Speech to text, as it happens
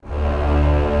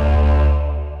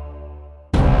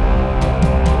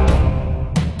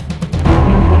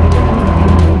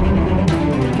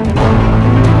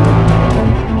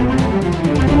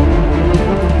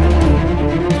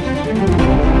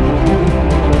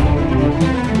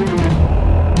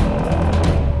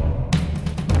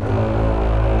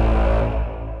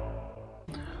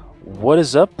What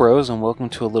is up, bros, and welcome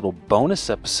to a little bonus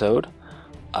episode.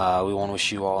 We want to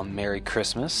wish you all a Merry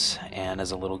Christmas, and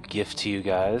as a little gift to you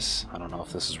guys, I don't know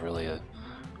if this is really I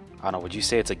don't know, would you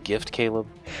say it's a gift, Caleb?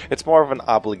 It's more of an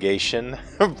obligation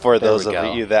for those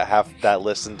of you that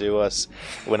listen to us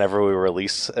whenever we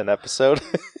release an episode.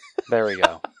 There we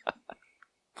go.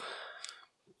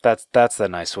 That's the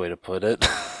nice way to put it.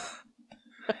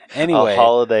 Anyway. A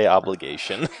holiday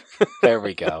obligation. There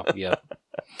we go, yep.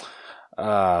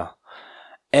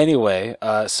 Anyway,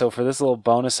 so for this little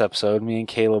bonus episode, me and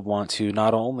Caleb want to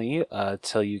not only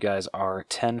tell you guys our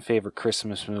 10 favorite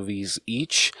Christmas movies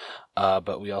each,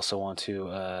 but we also want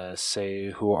to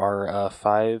say who our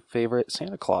 5 favorite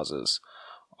Santa Clauses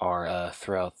are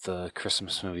throughout the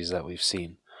Christmas movies that we've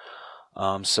seen.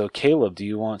 So Caleb, do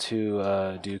you want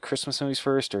to do Christmas movies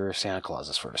first or Santa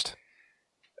Clauses first?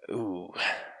 Ooh.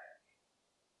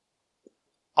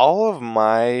 All of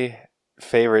my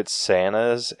favorite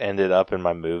Santas ended up in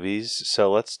my movies,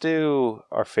 so let's do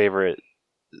our favorite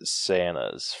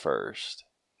Santas first.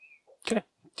 Okay.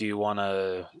 Do you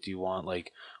want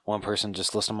like one person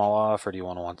just list them all off, or do you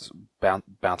want to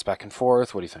bounce back and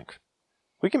forth? What do you think?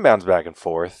 We can bounce back and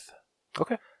forth.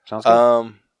 Okay, sounds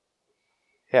good.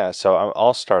 Yeah, so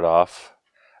I'll start off.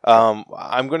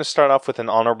 I'm going to start off with an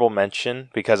honorable mention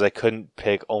because I couldn't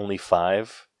pick only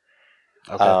 5.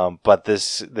 Okay. But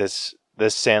this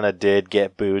Santa did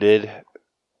get booted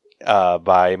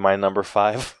by my number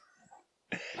 5.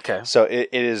 Okay. So it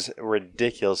is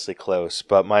ridiculously close.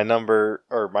 But my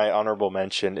honorable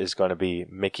mention is going to be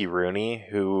Mickey Rooney,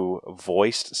 who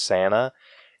voiced Santa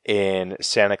in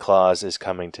Santa Claus is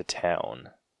Coming to Town.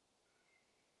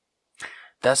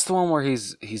 That's the one where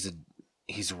he's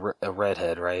a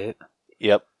redhead, right?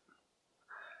 Yep.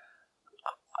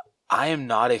 I am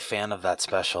not a fan of that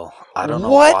special. I don't know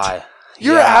What? why.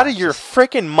 You're out of your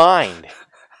freaking mind.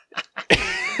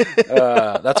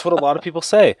 That's what a lot of people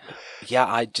say.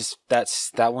 Yeah,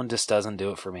 that one just doesn't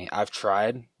do it for me. I've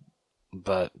tried,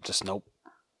 but just nope,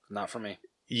 not for me.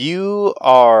 You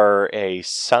are a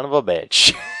son of a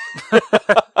bitch.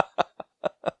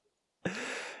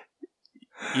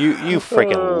 You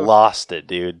freaking lost it,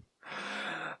 dude.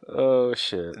 Oh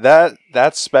shit.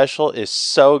 That special is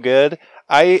so good.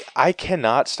 I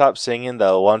cannot stop singing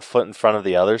the One Foot in Front of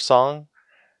the Other song.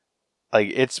 Like,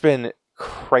 it's been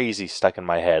crazy stuck in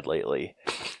my head lately.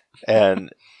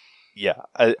 And yeah,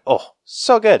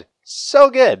 so good. So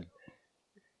good.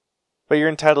 But you're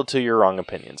entitled to your wrong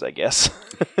opinions, I guess.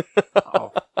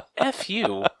 Oh, F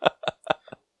you.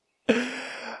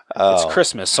 It's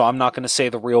Christmas, so I'm not going to say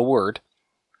the real word.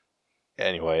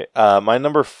 Anyway, my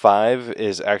number 5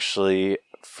 is actually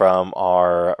from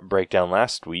our breakdown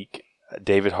last week.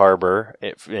 David Harbour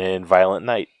in Violent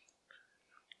Night.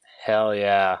 Hell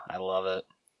yeah, I love it.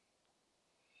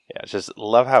 Yeah, just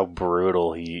love how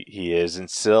brutal he is, and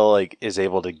still like is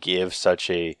able to give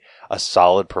such a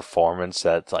solid performance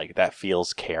that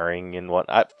feels caring and what.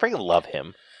 I freaking love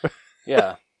him.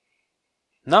 Yeah.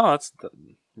 No, that's a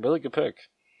really good pick.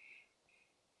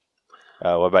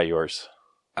 What about yours?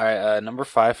 All right, number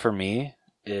 5 for me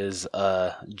is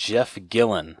Jeff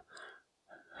Gillen,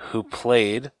 who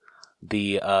played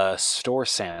the store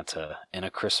Santa in A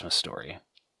Christmas Story.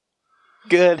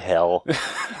 Good hell.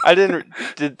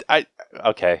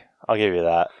 Okay, I'll give you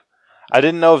that. I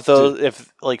didn't know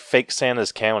if fake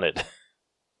Santas counted.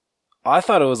 I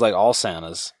thought it was like all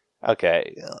Santas.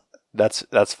 Okay,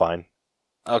 that's fine.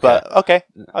 Okay. But okay,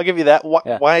 I'll give you that.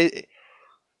 Yeah. Why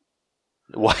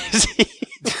is he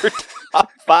your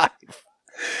top 5?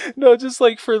 No, just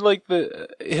like for like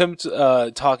him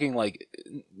talking like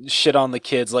shit on the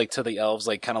kids, like to the elves,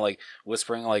 like kind of like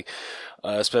whispering, like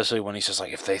especially when he's just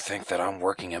like, if they think that I'm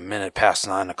working a minute past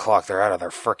 9 o'clock, they're out of their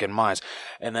freaking minds.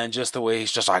 And then just the way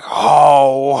he's just like,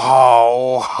 ho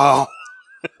ho ho.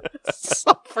 It's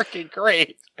so freaking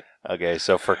great. Okay,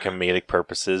 so for comedic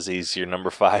purposes, he's your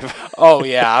number 5. Oh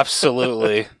yeah,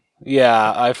 absolutely.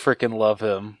 Yeah, I freaking love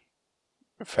him.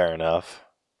 Fair enough.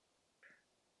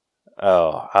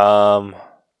 All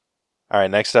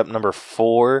right, next up, number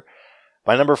 4.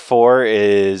 My number 4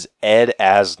 is Ed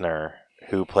Asner,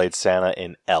 who played Santa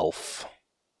in Elf.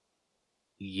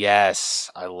 Yes,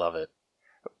 I love it.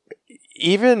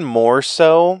 Even more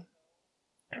so,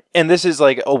 and this is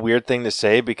like a weird thing to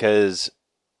say because,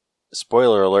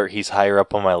 spoiler alert, he's higher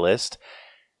up on my list.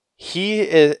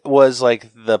 He was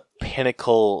like the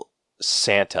pinnacle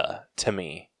Santa to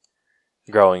me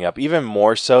growing up, even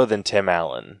more so than Tim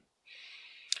Allen.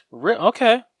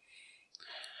 Okay.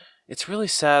 It's really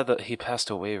sad that he passed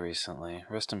away recently.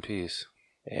 Rest in peace.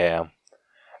 Yeah.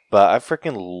 But I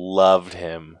freaking loved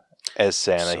him as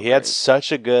Santa. So he had great.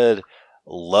 such a good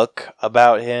look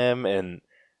about him, and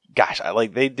gosh,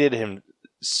 they did him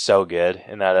so good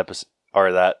in that episode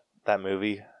or that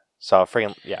movie. So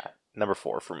freaking yeah, number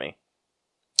 4 for me.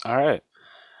 All right.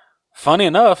 Funny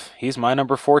enough, he's my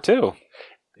number 4 too.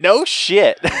 No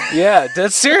shit. Yeah,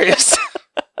 dead serious.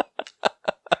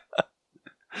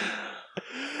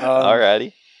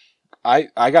 Alrighty.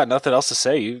 I got nothing else to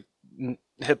say. You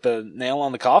hit the nail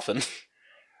on the coffin.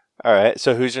 All right.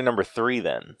 So who's your number 3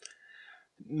 then?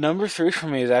 Number 3 for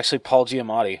me is actually Paul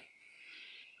Giamatti.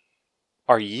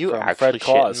 Are you From actually Fred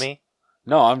Claus. shitting me?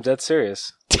 No, I'm dead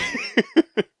serious.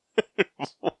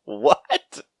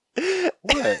 What?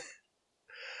 What?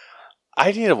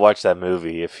 I need to watch that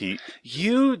movie. If he,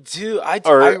 You do. I've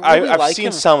like seen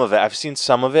him. some of it. I've seen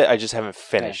some of it. I just haven't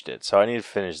finished it. So I need to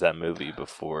finish that movie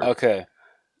before. Okay.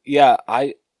 Yeah,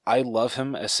 I love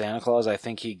him as Santa Claus. I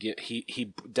think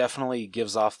he definitely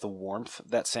gives off the warmth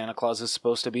that Santa Claus is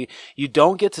supposed to be. You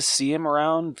don't get to see him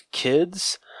around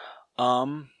kids,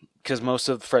 because most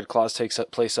of Fred Claus takes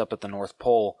place up at the North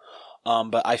Pole.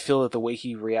 But I feel that the way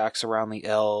he reacts around the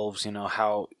elves,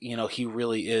 how he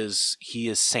really is. He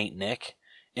is Saint Nick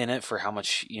in it for how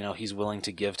much he's willing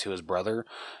to give to his brother,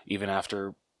 even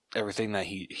after everything that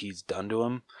he's done to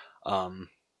him.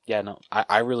 Yeah, no,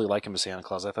 I really like him as Santa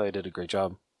Claus. I thought he did a great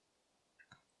job.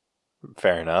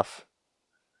 Fair enough.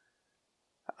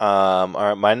 All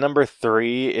right, my number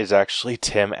 3 is actually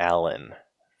Tim Allen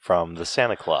from the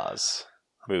Santa Claus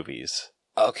movies.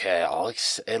 Okay,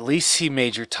 at least he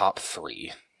made your top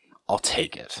 3. I'll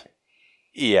take it.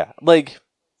 Yeah,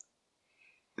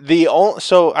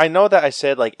 so I know that I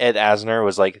said Ed Asner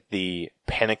was the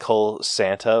pinnacle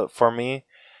Santa for me.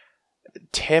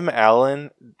 Tim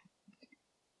Allen,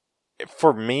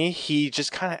 for me, he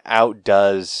just kind of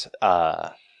outdoes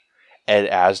Ed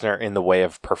Asner in the way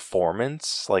of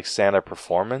performance, Santa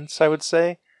performance, I would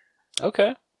say.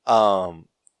 Okay. I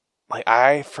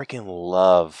freaking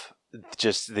love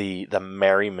just the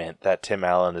merriment that Tim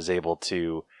Allen is able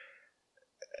to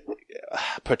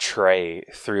portray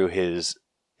through his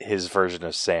version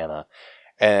of Santa,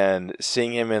 and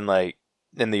seeing him in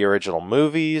the original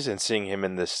movies and seeing him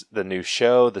in the new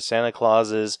show, The Santa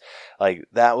Clauses,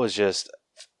 that was just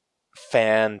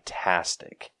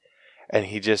fantastic. And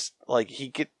he just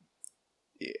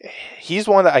he's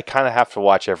one that I kind of have to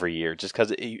watch every year just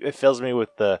because it fills me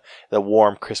with the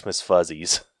warm Christmas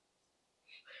fuzzies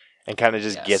and kind of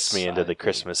just gets me into the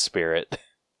Christmas spirit.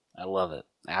 I love it.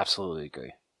 Absolutely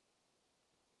agree.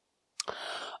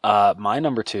 My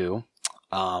number 2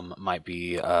 might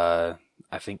be I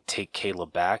think take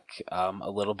Caleb back a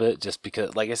little bit, just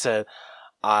because, like I said,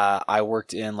 I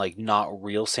worked in not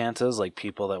real Santas,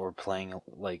 people that were playing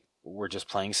were just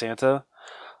playing Santa.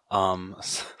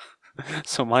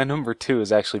 So my number 2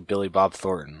 is actually Billy Bob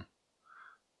Thornton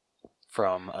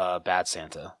from Bad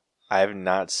Santa. I have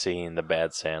not seen the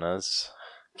Bad Santas.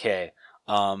 Okay.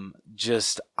 I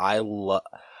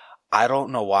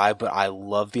don't know why, but I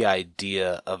love the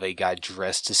idea of a guy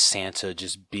dressed as Santa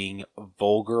just being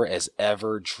vulgar as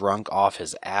ever, drunk off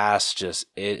his ass. It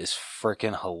is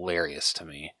freaking hilarious to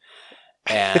me.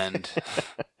 And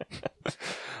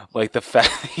the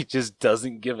fact that he just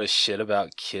doesn't give a shit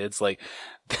about kids.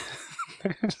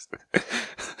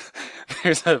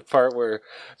 There's a part where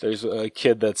there's a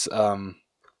kid that's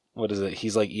what is it?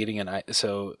 He's eating an ice.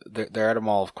 So they're at a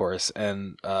mall, of course,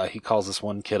 and he calls this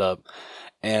one kid up,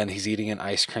 and he's eating an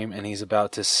ice cream, and he's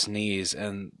about to sneeze,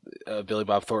 and Billy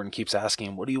Bob Thornton keeps asking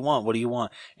him, "What do you want? What do you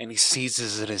want?" And he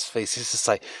seizes in his face. He's just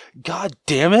like, "God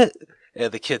damn it!"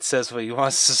 And the kid says what he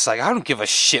wants. It's just I don't give a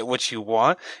shit what you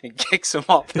want, and kicks him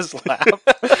off his lap.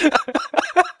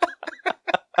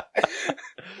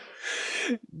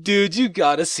 Dude, you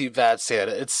gotta see Bad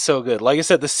Santa. It's so good. Like I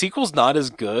said, the sequel's not as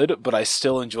good, but I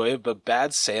still enjoy it. But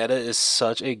Bad Santa is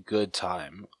such a good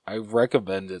time. I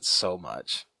recommend it so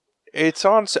much. It's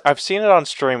on. I've seen it on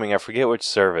streaming. I forget which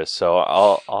service, so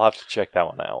I'll have to check that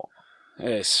one out.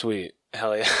 Hey, sweet.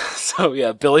 Hell yeah. So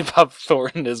yeah, Billy Bob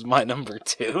Thornton is my number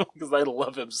 2 because I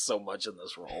love him so much in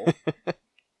this role.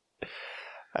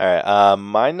 All right.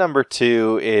 My number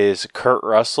 2 is Kurt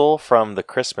Russell from The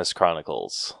Christmas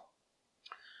Chronicles.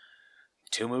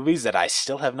 2 movies that I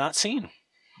still have not seen.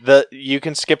 You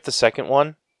can skip the second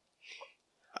one.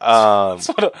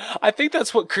 I think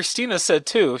that's what Christina said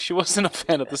too. She wasn't a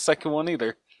fan of the second one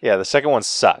either. Yeah, the second one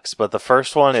sucks, but the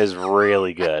first one is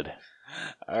really good.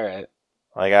 All right.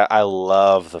 I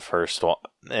love the first one,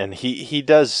 and he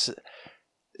does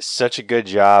such a good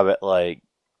job at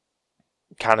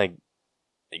kind of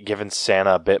giving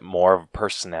Santa a bit more of a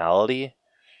personality,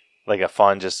 a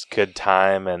fun, just good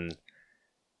time, and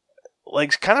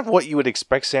like kind of what you would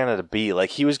expect Santa to be.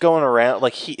 Like he was going around,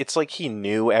 like it's like he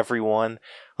knew everyone.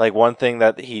 Like one thing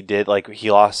that he did, like he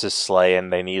lost his sleigh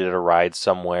and they needed a ride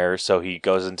somewhere, so he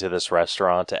goes into this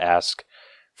restaurant to ask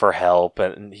for help,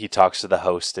 and he talks to the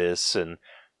hostess, and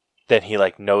then he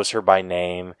like knows her by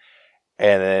name,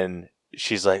 and then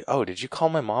she's like, "Oh, did you call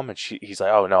my mom?" And he's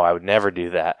like, "Oh no, I would never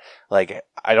do that. Like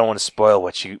I don't want to spoil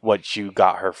what you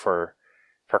got her for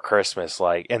Christmas."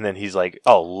 Like, and then he's like,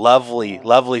 "Oh, lovely,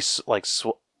 like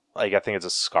like I think it's a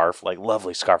scarf, like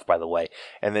lovely scarf by the way."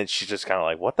 And then she's just kind of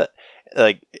like, "What the?"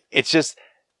 Like it's just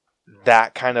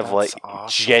that kind of That's like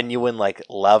awesome. genuine like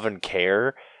love and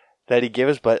care that he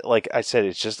gives. But like I said,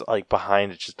 it's just like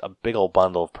behind it's just a big old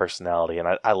bundle of personality, and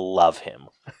I love him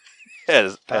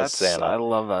as Santa. I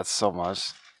love that so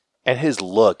much. And his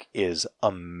look is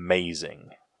amazing.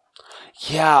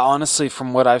 Yeah, honestly,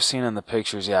 from what I've seen in the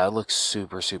pictures, yeah, it looks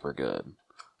super, super good.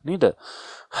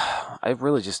 I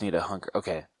really just need a hunker.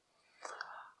 Okay.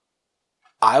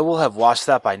 I will have watched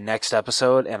that by next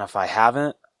episode, and if I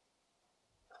haven't,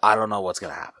 I don't know what's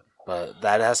going to happen. But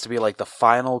that has to be like the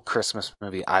final Christmas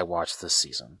movie I watch this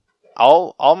season.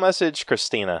 I'll message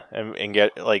Christina and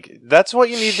get like that's what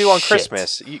you need to do on Shit.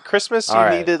 Christmas. You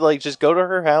need to like just go to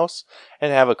her house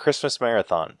and have a Christmas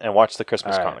marathon and watch the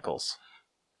Christmas Chronicles.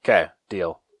 Okay,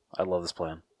 deal. I love this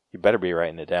plan. You better be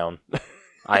writing it down.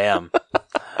 I am.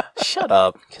 Shut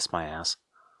up. Kiss my ass.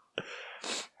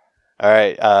 All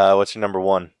right, what's your number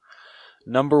one?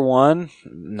 Number one,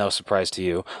 no surprise to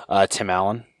you, Tim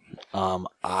Allen.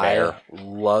 I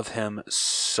love him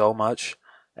so much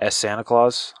as Santa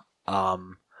Claus.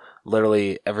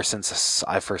 Literally, ever since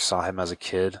I first saw him as a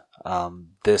kid,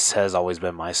 this has always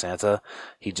been my Santa.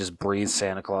 He just breathes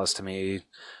Santa Claus to me.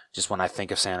 Just when I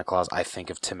think of Santa Claus, I think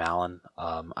of Tim Allen.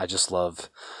 I just love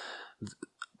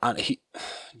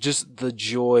just the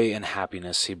joy and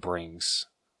happiness he brings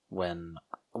when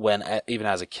even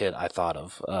as a kid I thought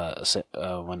of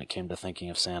when it came to thinking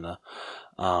of Santa.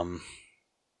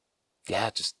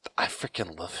 Just I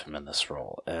freaking love him in this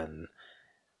role, and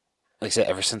like I said,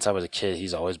 ever since I was a kid,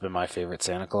 he's always been my favorite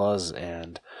Santa Claus,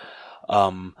 and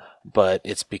but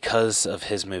it's because of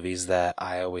his movies that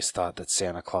I always thought that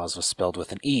Santa Claus was spelled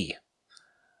with an E.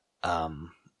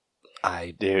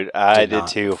 I did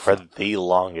too for the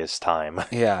longest time.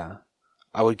 Yeah.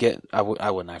 I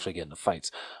wouldn't actually get into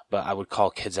fights, but I would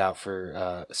call kids out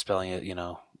for spelling it,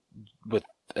 with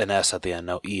an S at the end,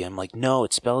 no E. I'm like, no,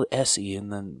 it's spelled S-E,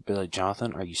 and then be like,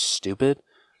 Jonathan, are you stupid?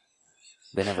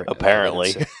 They never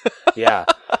apparently. Yeah.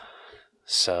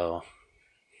 So,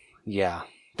 yeah.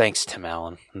 Thanks, Tim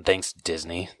Allen, and thanks,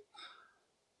 Disney.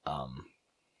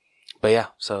 But yeah,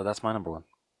 so that's my number one.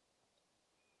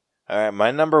 All right,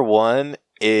 my number one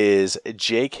is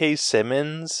J.K.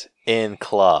 Simmons in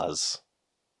Claus.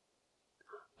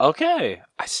 Okay.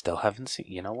 I still haven't seen...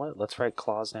 You know what? Let's write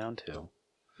Claus down, too.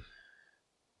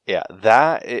 Yeah,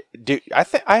 dude,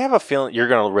 I have a feeling you're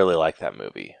going to really like that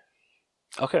movie.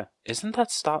 Okay. Isn't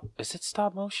that is it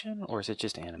stop motion, or is it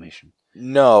just animation?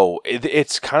 No,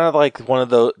 it's kind of like one of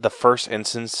the first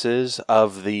instances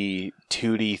of the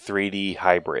 2D, 3D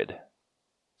hybrid.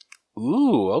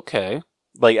 Ooh, okay.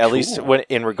 Like, at least when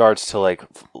in regards to, like,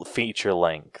 feature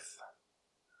length.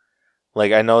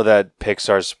 Like, I know that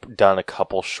Pixar's done a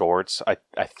couple shorts, I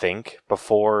think,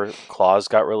 before Claus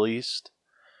got released.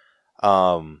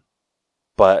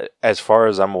 But as far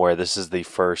as I'm aware, this is the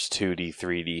first 2D,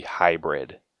 3D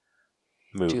hybrid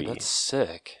movie. Dude, that's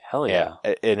sick. Hell yeah.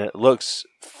 And it looks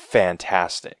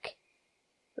fantastic.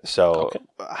 So,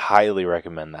 highly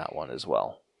recommend that one as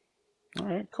well. All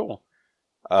right, cool.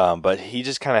 But he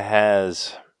just kind of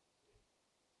has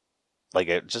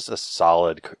like just a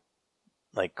solid,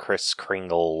 like Kris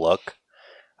Kringle look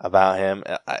about him.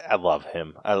 I love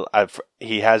him.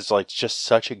 He has like just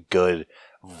such a good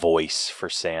voice for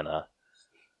Santa.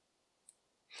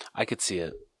 I could see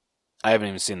it. I haven't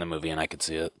even seen the movie, and I could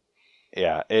see it.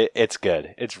 Yeah, it's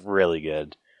good. It's really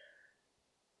good.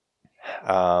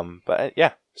 But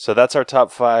yeah, so that's our top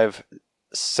 5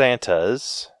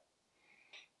 Santas.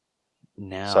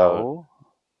 Now,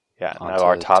 now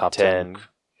our top 10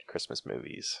 Christmas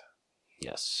movies.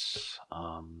 Yes.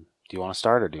 Do you want to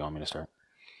start, or do you want me to start?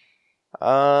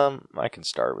 I can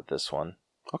start with this one.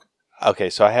 Okay,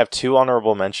 so I have 2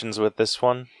 honorable mentions with this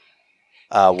one.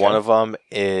 One of them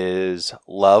is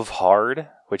Love Hard,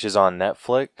 which is on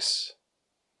Netflix.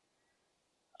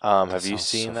 Have you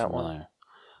seen that one?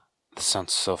 That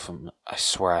sounds so familiar. I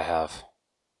swear I have.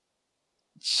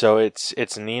 So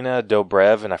it's Nina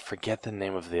Dobrev, and I forget the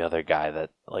name of the other guy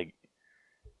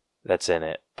that's in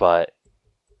it, but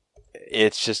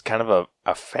it's just kind of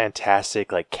a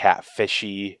fantastic, like,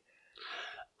 catfishy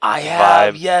I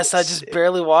have. vibe. Yes, I just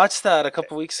barely watched that a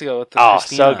couple weeks ago with the Oh,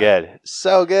 Christina. so good.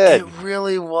 So good. It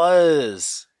really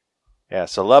was. Yeah,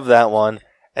 so love that one.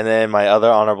 And then my other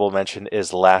honorable mention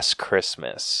is Last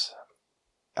Christmas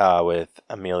with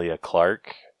Amelia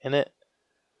Clark in it.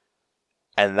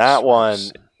 And that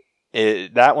one's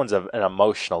an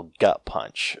emotional gut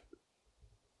punch.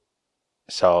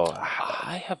 So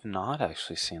I have not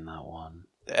actually seen that one.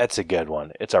 that's a good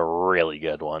one. It's a really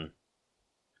good one.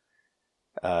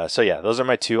 So yeah, those are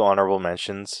my 2 honorable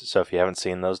mentions. So if you haven't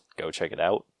seen those, go check it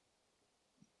out.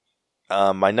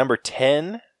 My number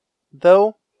 10,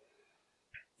 though,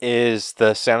 is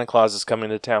the Santa Claus is Coming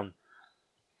to Town.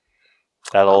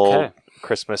 That old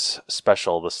Christmas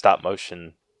special, the stop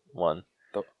motion one.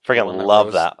 Freaking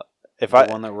love that.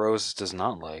 One that Rose does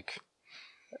not like.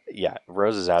 Yeah,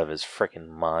 Rose is out of his freaking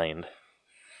mind.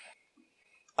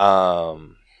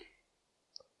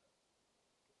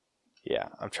 Yeah,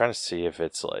 I'm trying to see if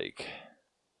it's like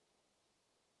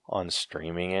on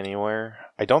streaming anywhere.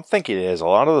 I don't think it is. A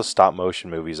lot of the stop motion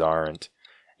movies aren't.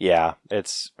 Yeah,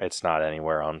 it's not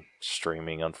anywhere on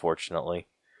streaming, unfortunately.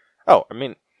 Oh, I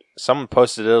mean, someone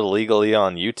posted it illegally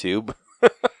on YouTube.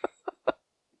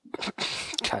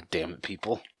 God damn it,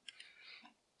 people.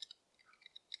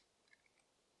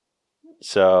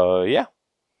 So yeah,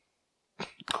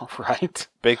 All right.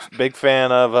 big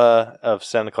fan of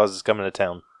Santa Claus is Coming to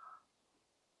Town.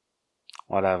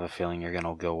 Well, I have a feeling you're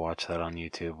gonna go watch that on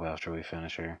YouTube after we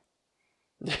finish here.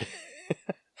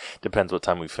 Depends what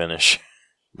time we finish.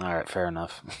 All right, fair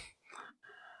enough.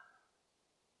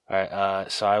 All right,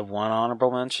 so I have one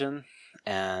honorable mention,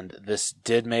 and this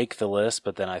did make the list,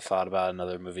 but then I thought about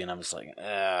another movie, and I'm just like,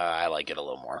 I like it a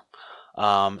little more.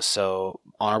 So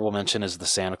honorable mention is the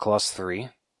Santa Claus 3.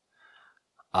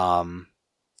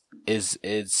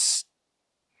 It's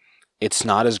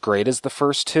not as great as the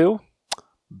first 2,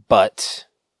 but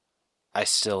I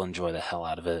still enjoy the hell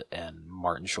out of it, and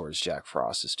Martin Short's Jack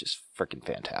Frost is just freaking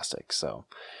fantastic. So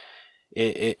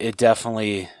it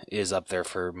definitely is up there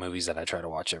for movies that I try to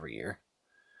watch every year.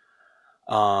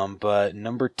 But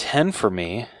number 10 for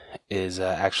me is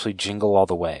actually Jingle All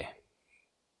the Way.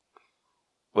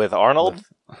 With Arnold?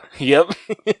 Yep.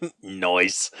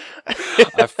 Nice. I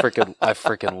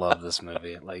freaking love this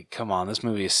movie. Like, come on, this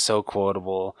movie is so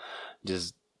quotable.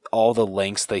 Just all the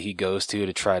lengths that he goes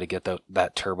to try to get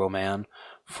that Turbo Man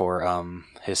for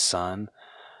his son.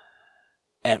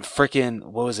 And freaking,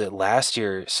 what was it, last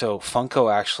year? So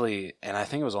Funko actually, and I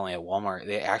think it was only at Walmart,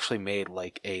 they actually made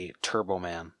like a Turbo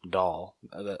Man doll.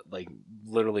 Like,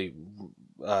 literally,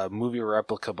 movie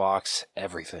replica box,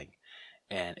 everything.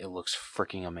 And it looks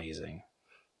freaking amazing.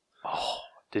 Oh,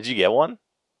 did you get one?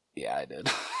 Yeah, I did.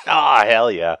 Ah,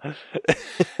 hell yeah.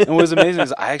 And what was amazing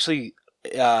is I actually,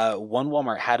 one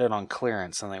Walmart had it on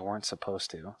clearance and they weren't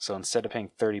supposed to. So instead of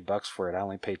paying $30 for it, I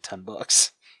only paid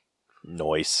 $10.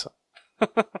 Nice.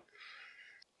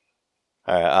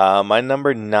 Alright, my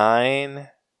number 9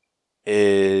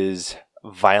 is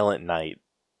Violent Night.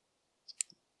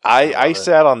 I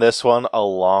sat on this one a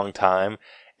long time.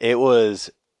 It was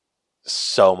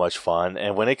so much fun,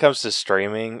 and when it comes to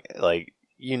streaming, like,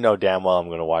 you know damn well I'm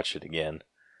going to watch it again.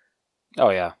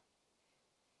 Oh yeah.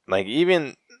 Like,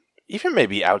 even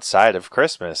maybe outside of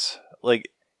Christmas. Like,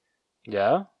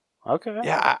 yeah? Okay.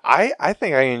 Yeah, I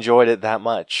think I enjoyed it that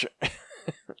much.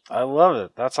 I love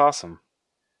it. That's awesome.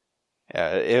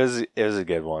 Yeah, it was a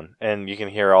good one, and you can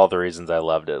hear all the reasons I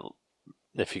loved it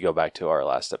if you go back to our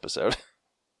last episode.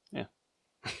 Yeah.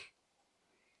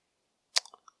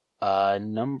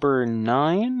 Number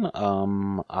 9,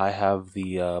 I have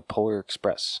the Polar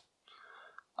Express.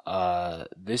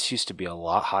 This used to be a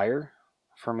lot higher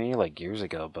for me, like years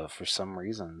ago, but for some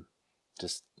reason,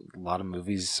 just a lot of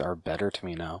movies are better to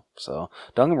me now. So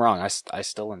don't get me wrong, I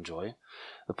still enjoy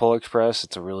the Polar Express.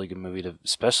 It's a really good movie to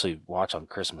especially watch on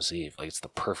Christmas Eve. Like, it's the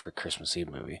perfect Christmas Eve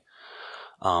movie.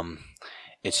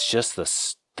 It's just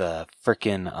the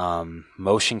freaking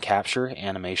motion capture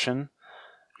animation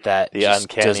that The just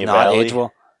Uncanny does not Valley. age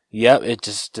well. Yep, it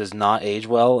just does not age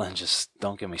well, and just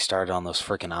don't get me started on those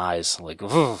freaking eyes. Like,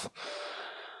 ugh.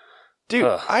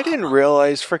 Dude, I didn't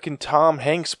realize freaking Tom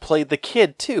Hanks played the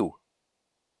kid too.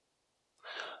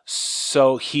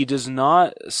 So he does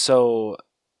not. So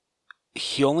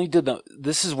he only did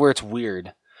this is where it's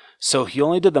weird. So he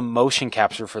only did the motion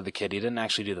capture for the kid. He didn't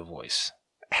actually do the voice.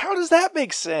 How does that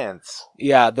make sense?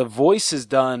 Yeah, the voice is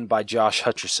done by Josh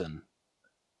Hutcherson.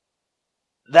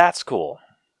 That's cool.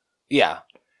 Yeah.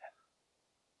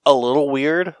 A little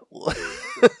weird.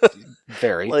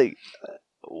 Very. Like,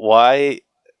 why?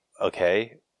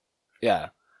 Okay. Yeah.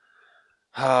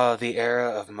 Oh, the era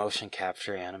of motion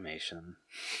capture animation.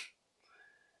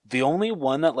 The only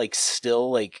one that like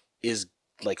still like is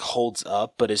like holds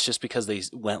up, but it's just because they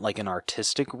went like an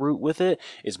artistic route with it,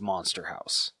 is Monster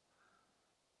House.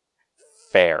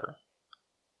 Fair.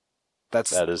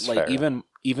 That's That is like fair.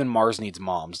 even Mars Needs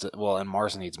Moms. Well, and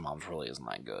Mars Needs Moms really isn't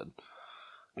that good.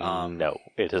 No,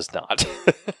 it is not.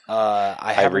 I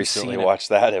I haven't recently seen watched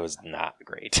that. It was not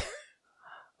great.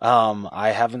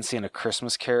 I haven't seen A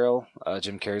Christmas Carol,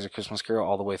 Jim Carrey's A Christmas Carol,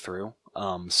 all the way through.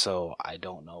 So I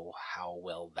don't know how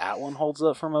well that one holds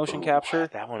up for motion capture.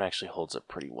 That one actually holds up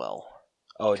pretty well.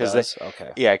 Oh, it 'Cause does?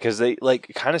 Okay. Yeah, because they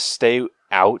like kind of stay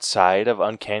outside of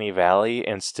Uncanny Valley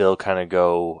and still kind of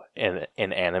go in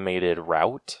an animated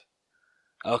route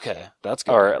Okay, that's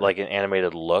good. or like an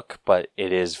animated look, but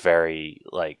it is very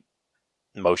like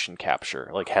motion capture.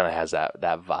 Like kind of has that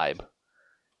vibe.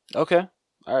 Okay.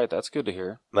 All right, that's good to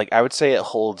hear. Like I would say it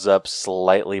holds up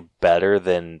slightly better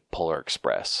than Polar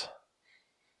Express.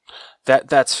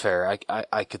 That's fair.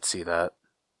 I could see that.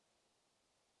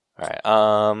 All right.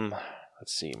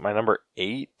 Let's see. My number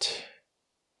 8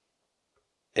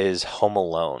 is Home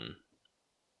Alone.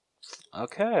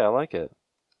 Okay, I like it.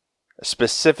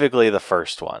 Specifically the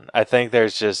first one. I think the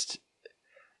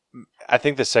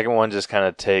second one just kind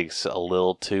of takes things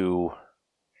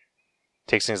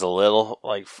a little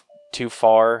like too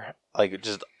far, like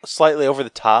just slightly over the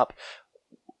top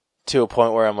to a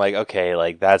point where I'm like, okay,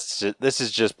 like this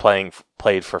is just played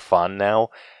for fun now.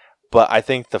 But I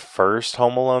think the first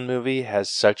Home Alone movie has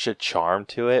such a charm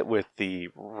to it with the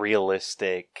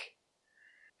realistic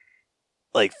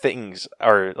like things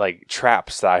or like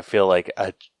traps that I feel like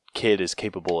a kid is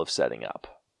capable of setting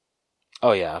up.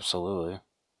 Oh yeah, absolutely.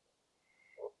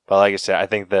 But like I said, I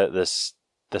think that the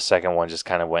second one just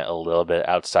kind of went a little bit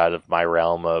outside of my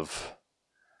realm of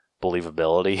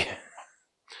believability.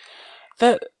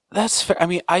 That's fair. I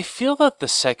mean, I feel that the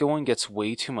second one gets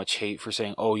way too much hate for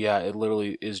saying, "Oh yeah, it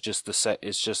literally is just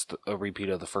it's just a repeat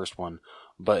of the first one,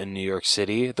 but in New York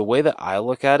City." The way that I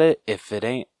look at it,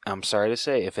 I'm sorry to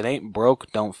say, if it ain't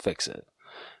broke, don't fix it.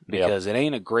 Because it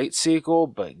ain't a great sequel,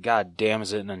 but god damn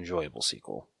is it an enjoyable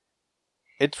sequel.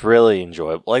 It's really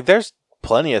enjoyable. Like there's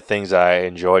plenty of things I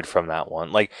enjoyed from that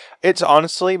one. Like it's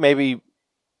honestly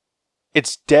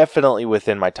it's definitely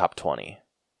within my top 20.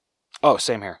 Oh,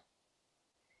 same here.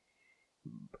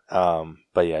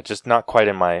 But yeah, just not quite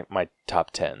in my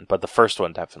top 10, but the first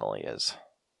one definitely is.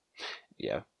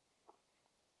 Yeah.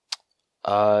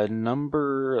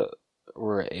 We're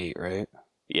at 8, right?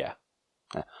 Yeah.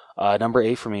 Number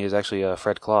 8 for me is actually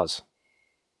Fred Claus.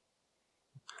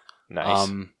 Nice.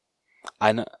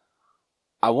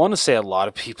 I want to say a lot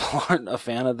of people aren't a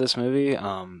fan of this movie.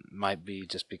 Might be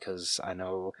just because I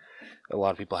know a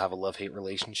lot of people have a love-hate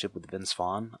relationship with Vince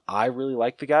Vaughn. I really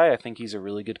like the guy. I think he's a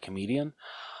really good comedian.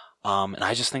 And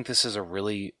I just think this is a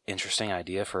really interesting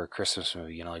idea for a Christmas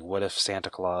movie. You know, like what if Santa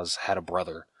Claus had a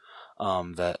brother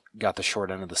that got the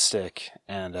short end of the stick,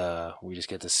 and we just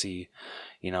get to see,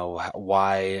 you know,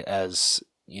 why as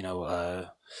you know.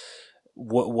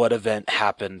 What event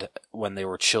happened when they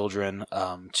were children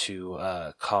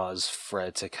to cause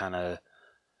Fred to kind of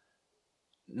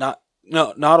not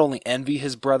only envy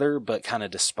his brother but kind of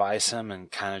despise him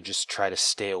and kind of just try to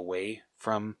stay away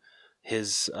from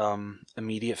his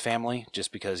immediate family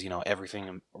just because, you know,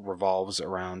 everything revolves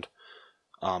around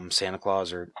Santa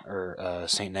Claus or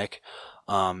Saint Nick,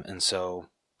 and so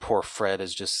poor Fred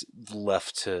is just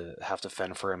left to have to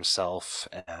fend for himself.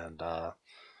 And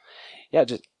yeah,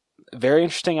 just very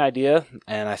interesting idea,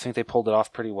 and I think they pulled it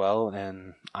off pretty well,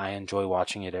 and I enjoy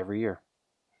watching it every year.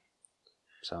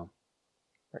 So,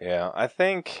 yeah, I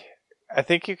think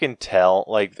you can tell,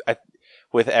 like,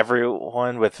 with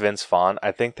everyone with Vince Vaughn,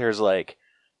 I think there's like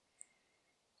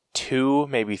 2,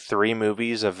 maybe 3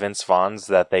 movies of Vince Vaughn's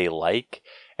that they like,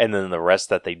 and then the rest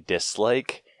that they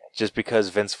dislike, just because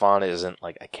Vince Vaughn isn't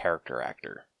like a character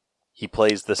actor. He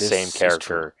plays the same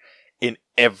character in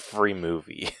every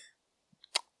movie.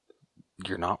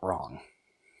 You're not wrong.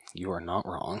 You are not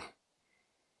wrong.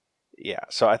 Yeah,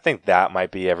 so I think that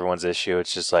might be everyone's issue.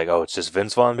 It's just like, oh, it's just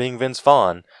Vince Vaughn being Vince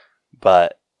Vaughn.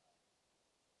 But,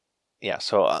 yeah,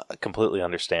 so completely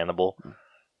understandable.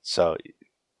 So,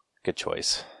 good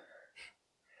choice.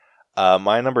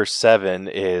 My number 7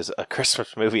 is a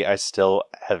Christmas movie I still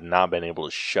have not been able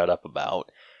to shut up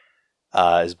about.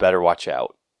 Is Better Watch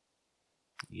Out.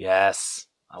 Yes,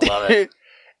 I love it.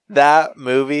 That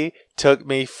movie took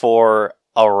me for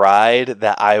a ride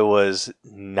that I was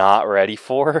not ready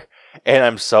for, and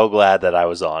I'm so glad that I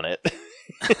was on it.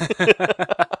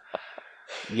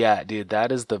 Yeah, dude,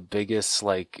 that is the biggest,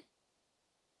 like,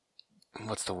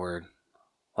 what's the word?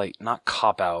 Like, not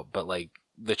cop out, but like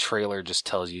the trailer just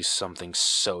tells you something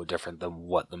so different than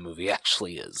what the movie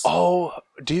actually is. Oh,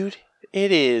 dude,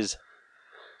 it is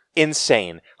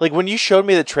insane. Like, when you showed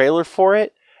me the trailer for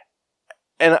it,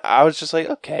 and I was just like,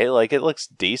 okay, like, it looks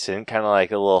decent, kind of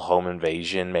like a little home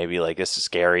invasion, maybe like a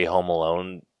scary Home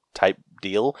Alone type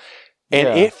deal. And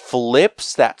it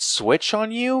flips that switch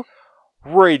on you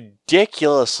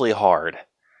ridiculously hard.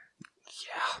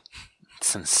 Yeah,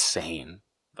 it's insane,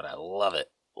 but I love it.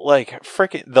 Like,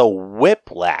 freaking the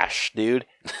whiplash, dude.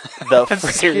 The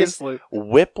Seriously,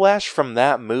 whiplash from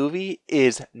that movie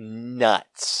is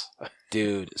nuts.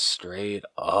 dude, straight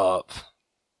up.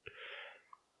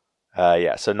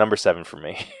 Yeah, so number 7 for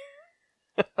me.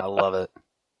 I love it.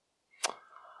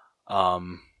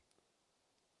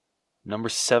 Number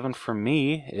 7 for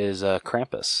me is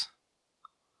Krampus.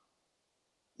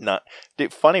 Not,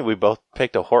 dude, funny we both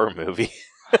picked a horror movie.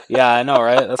 Yeah, I know,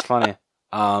 right? That's funny.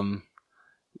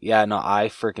 Yeah, no, I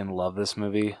freaking love this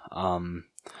movie.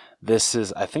 This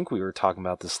is, I think we were talking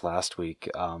about this last week,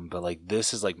 but like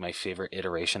this is like my favorite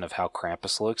iteration of how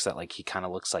Krampus looks. That like he kind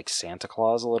of looks like Santa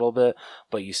Claus a little bit,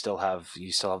 but you still have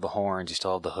the horns, you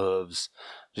still have the hooves,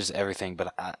 just everything.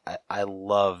 But I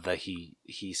love that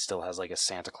he still has like a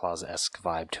Santa Claus-esque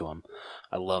vibe to him.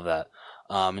 I love that,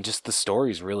 and just the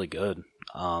story's really good.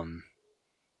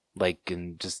 Like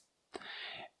and just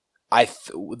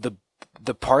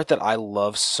the part that I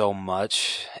love so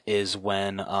much is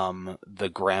when the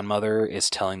grandmother is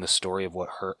telling the story of what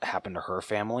happened to her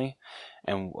family,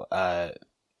 and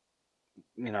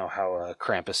you know how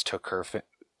Krampus took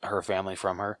her family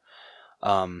from her.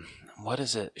 What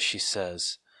is it she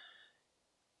says?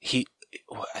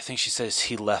 I think she says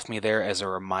he left me there as a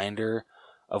reminder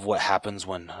of what happens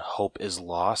when hope is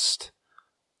lost,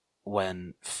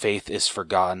 when faith is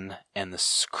forgotten, and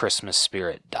the Christmas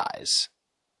spirit dies.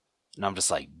 And I'm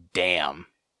just like, damn.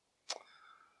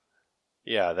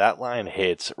 Yeah, that line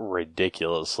hits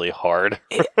ridiculously hard.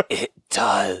 It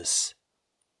does.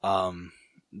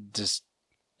 Just,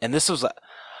 and this was,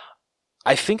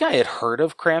 I think I had heard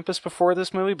of Krampus before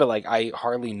this movie, but like I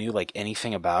hardly knew like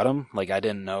anything about him. Like I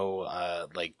didn't know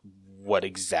like what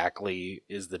exactly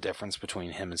is the difference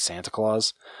between him and Santa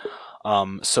Claus.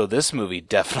 So this movie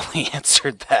definitely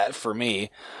answered that for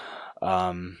me.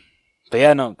 But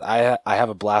yeah, no, I have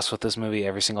a blast with this movie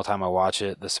every single time I watch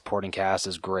it. The supporting cast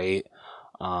is great.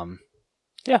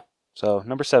 Yeah, so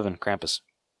number 7, Krampus.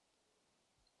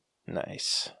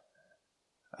 Nice.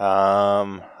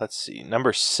 Let's see.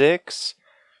 Number 6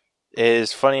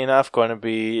 is, funny enough, going to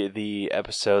be the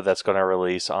episode that's going to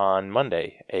release on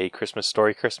Monday, A Christmas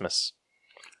Story Christmas.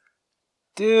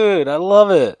 Dude, I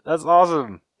love it. That's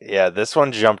awesome. Yeah, this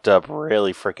one jumped up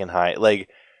really freaking high. Like,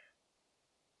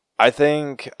 I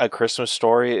think A Christmas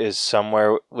Story is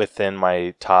somewhere within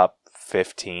my top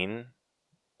 15.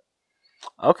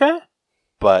 Okay.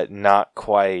 But not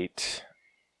quite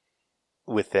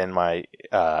within my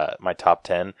my top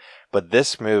 10. But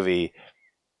this movie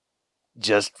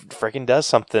just freaking does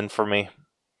something for me.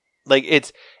 Like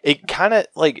it's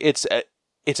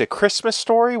a Christmas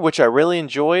story, which I really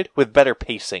enjoyed, with better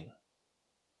pacing.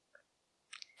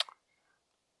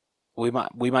 We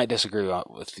might disagree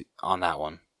on that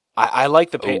one. I like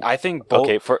the pace. I think both.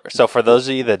 Okay, for those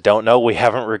of you that don't know, we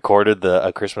haven't recorded the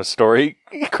A Christmas Story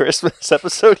Christmas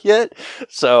episode yet.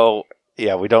 So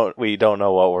yeah, we don't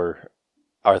know what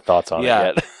our thoughts on it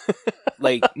yet.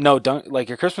 Like, no, don't,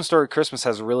 like, A Christmas Story Christmas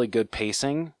has really good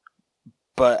pacing,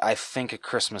 but I think A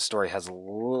Christmas Story has a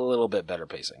little bit better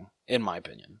pacing, in my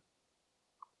opinion.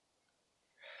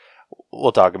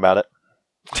 We'll talk about it.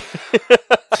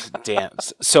 Damn.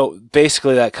 So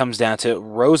basically that comes down to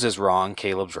Rose is wrong,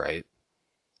 Caleb's right.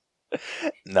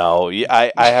 No,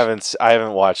 I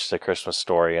haven't watched A Christmas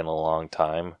Story in a long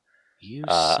time. You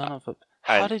son of a...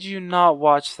 How did you not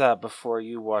watch that before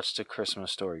you watched A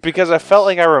Christmas Story? Because I felt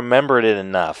like I remembered it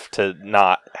enough to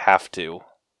not have to.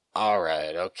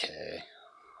 Alright, okay.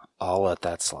 I'll let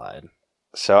that slide.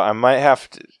 So I might have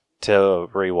to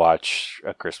rewatch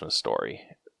A Christmas Story.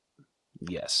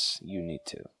 Yes, you need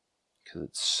to. Because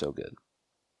it's so good.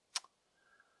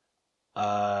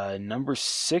 Number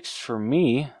 6 for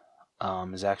me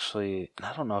is actually...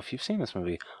 I don't know if you've seen this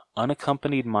movie.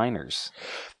 Unaccompanied Minors.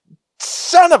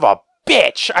 Son of a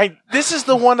bitch! This is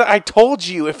the one that I told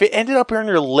you. If it ended up here on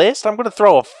your list, I'm going to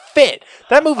throw a fit.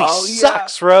 That movie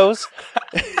sucks, Rose.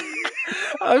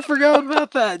 I forgot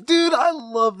about that. Dude, I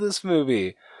love this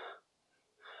movie.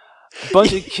 A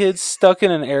bunch of kids stuck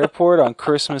in an airport on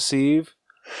Christmas Eve.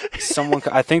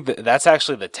 I think that's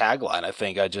actually the tagline. I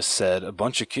think I just said, a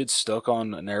bunch of kids stuck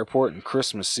on an airport on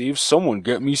Christmas Eve. Someone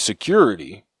get me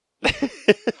security. I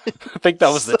think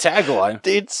that was the tagline.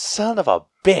 Dude, son of a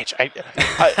bitch.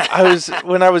 I was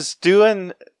when I was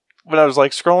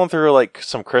like scrolling through like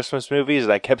some Christmas movies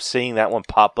and I kept seeing that one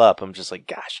pop up. I'm just like,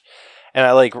 gosh. And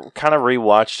I like kind of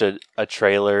rewatched a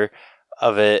trailer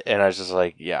of it and I was just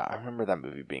like, yeah, I remember that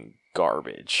movie being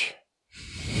garbage.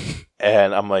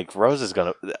 And I'm like, Rose is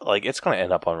gonna like it's gonna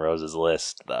end up on Rose's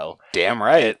list though. Damn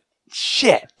right.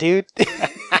 Shit, dude.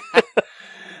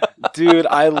 Dude,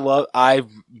 I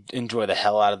enjoy the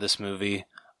hell out of this movie.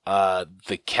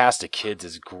 The cast of kids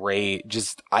is great.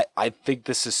 Just I think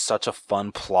this is such a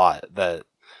fun plot that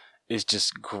is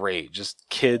just great. Just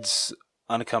kids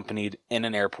unaccompanied in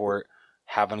an airport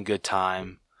having a good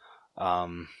time. I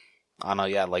don't know,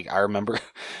 yeah, like I remember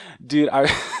dude,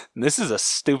 this is a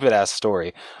stupid ass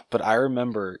story, but I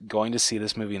remember going to see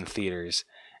this movie in theaters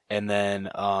and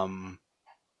then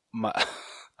my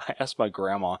I asked my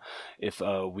grandma if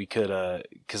we could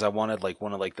because I wanted like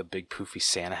one of like the big poofy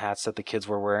Santa hats that the kids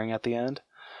were wearing at the end.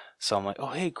 So I'm like, "Oh,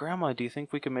 hey grandma, do you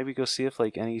think we could maybe go see if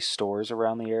like any stores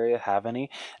around the area have any?"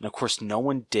 And of course no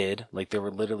one did. Like they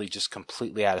were literally just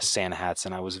completely out of Santa hats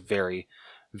and I was very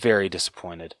very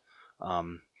disappointed.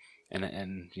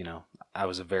 And you know, I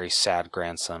was a very sad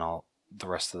grandson all the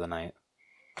rest of the night.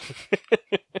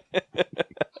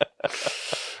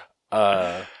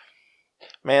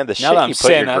 Man, the Now shit that I'm you put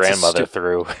saying your that's a grandmother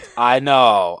through. I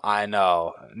know.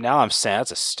 Now I'm saying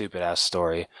that's a stupid ass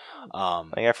story.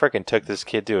 Like I freaking took this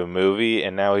kid to a movie,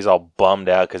 and now he's all bummed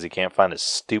out because he can't find his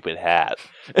stupid hat.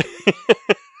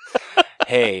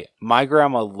 Hey, my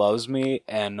grandma loves me,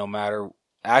 and no matter.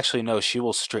 Actually, no, she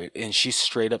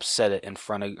straight up said it in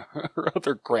front of her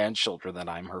other grandchildren that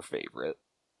I'm her favorite.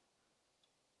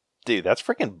 Dude, that's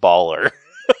freaking baller.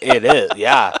 It is,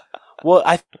 yeah. Well,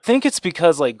 I think it's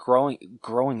because like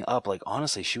growing up, like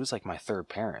honestly, she was like my third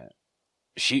parent.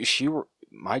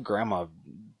 My grandma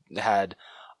had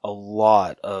a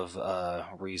lot of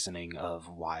reasoning of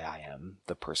why I am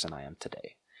the person I am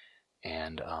today,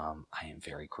 and I am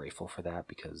very grateful for that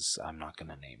because I'm not going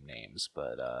to name names,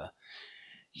 but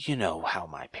you know how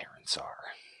my parents are,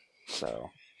 so.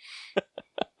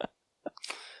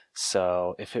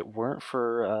 So if it weren't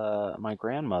for my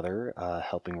grandmother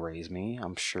helping raise me,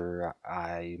 I'm sure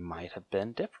I might have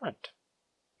been different.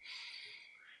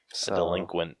 A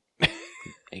delinquent.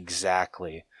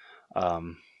 Exactly.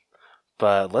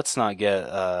 But let's not get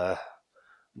that's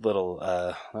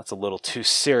a little too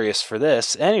serious for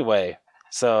this. Anyway,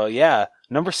 so yeah,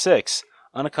 number 6,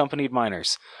 unaccompanied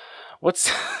minors.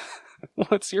 What's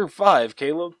what's your 5,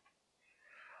 Caleb?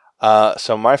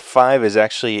 So my 5 is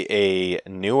actually a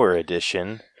newer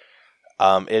edition.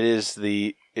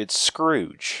 It's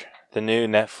Scrooge, the new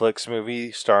Netflix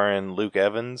movie starring Luke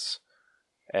Evans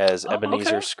as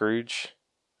Ebenezer okay. Scrooge.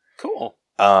 Cool.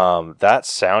 That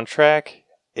soundtrack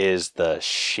is the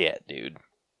shit, dude.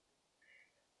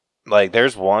 Like,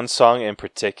 there's one song in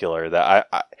particular that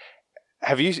I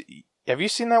have you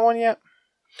seen that one yet?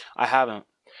 I haven't.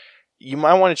 You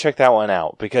might want to check that one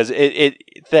out because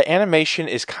the animation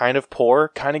is kind of poor.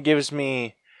 Kind of gives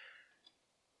me,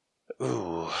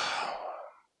 kind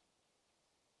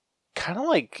of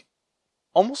like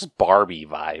almost Barbie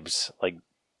vibes,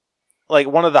 like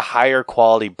one of the higher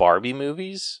quality Barbie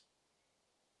movies.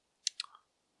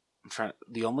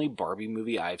 The only Barbie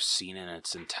movie I've seen in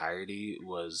its entirety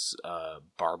was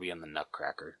Barbie and the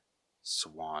Nutcracker,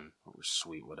 Swan or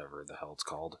Sweet, whatever the hell it's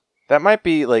called. That might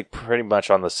be like pretty much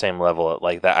on the same level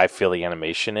like that I feel the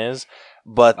animation is,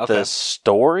 but the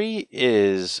story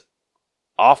is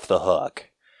off the hook.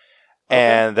 Okay.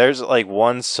 And there's like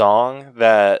one song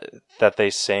that they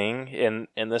sing in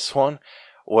this one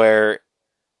where,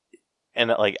 and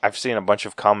like I've seen a bunch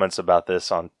of comments about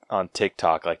this on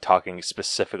TikTok, like talking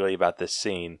specifically about this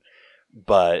scene,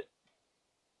 but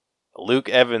Luke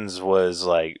Evans was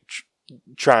like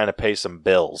trying to pay some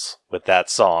bills with that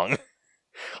song.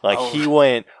 Like he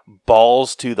went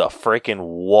balls to the freaking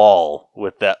wall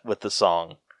with the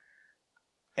song,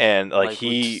 and like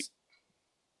he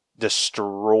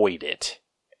destroyed it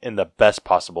in the best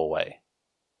possible way.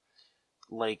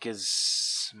 Like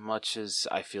as much as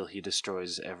I feel he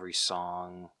destroys every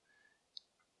song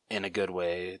in a good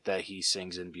way that he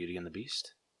sings in Beauty and the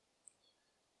Beast,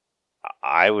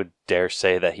 I would dare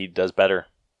say that he does better.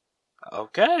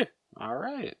 Okay, all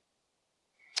right.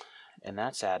 And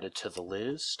that's added to the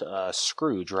list.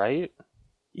 Scrooge, right?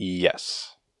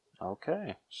 Yes.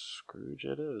 Okay. Scrooge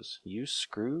it is. You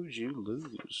Scrooge, you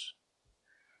lose.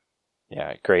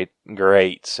 Yeah, great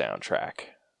soundtrack.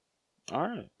 All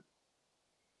right.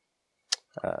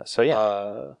 So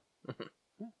yeah.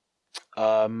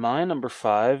 My number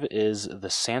 5 is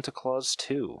The Santa Claus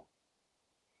 2.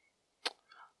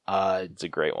 It's a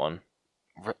great one.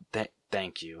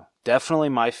 Thank you. Definitely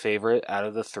my favorite out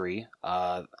of the three.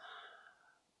 I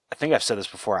think I've said this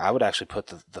before. I would actually put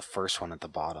the first one at the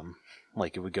bottom.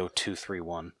 Like, it would go 2, 3,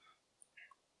 1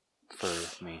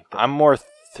 for me. I'm more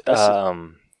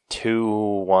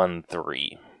 2, 1,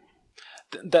 3.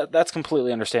 That's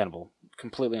completely understandable.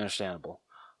 Completely understandable.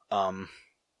 But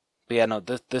yeah, no,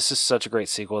 this is such a great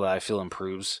sequel that I feel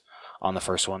improves on the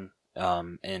first one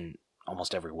in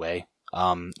almost every way.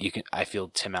 I feel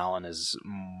Tim Allen is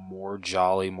more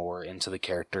jolly, more into the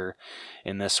character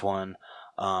in this one.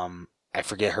 I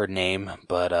forget her name,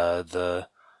 but the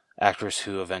actress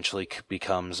who eventually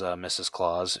becomes Mrs.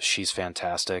 Claus, she's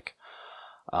fantastic.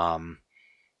 All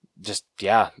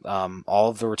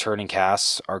of the returning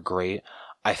casts are great.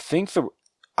 I think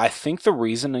the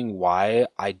reasoning why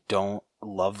I don't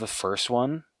love the first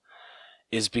one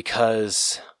is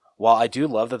because while I do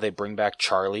love that they bring back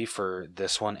Charlie for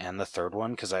this one and the third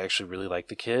one, because I actually really like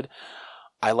the kid,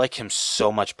 I like him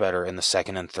so much better in the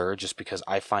second and third just because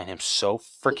I find him so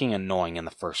freaking annoying in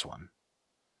the first one.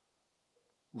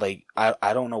 Like,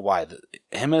 I don't know why.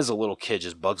 Him as a little kid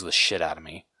just bugs the shit out of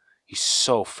me. He's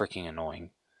so freaking annoying.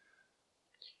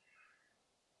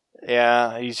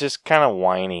 Yeah, he's just kind of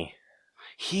whiny.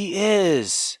 He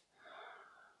is.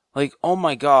 Like, oh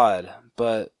my god.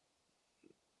 But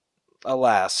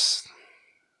alas,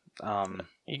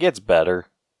 he gets better.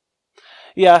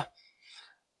 Yeah.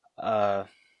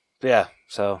 Yeah.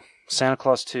 So Santa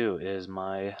Claus 2 is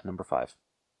my number 5.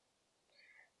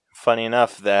 Funny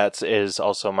enough, that is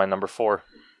also my number 4.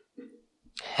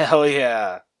 Hell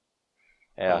yeah.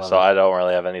 Yeah, so I don't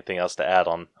really have anything else to add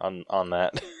on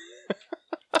that.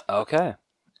 Okay.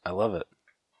 I love it.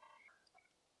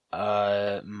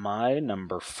 My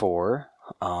number 4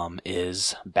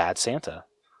 is Bad Santa.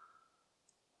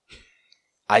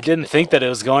 I didn't think that it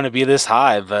was going to be this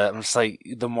high, but I'm just like,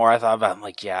 the more I thought about it, I'm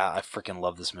like, yeah, I freaking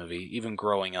love this movie. Even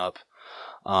growing up.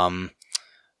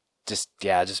 Just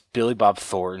Billy Bob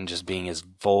Thornton just being as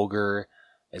vulgar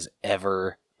as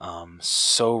ever.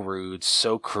 So rude,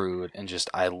 so crude, and just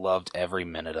I loved every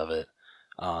minute of it.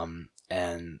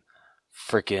 And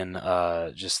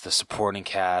freaking just the supporting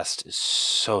cast is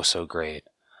so great.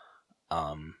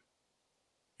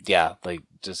 Like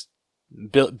just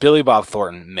Billy Bob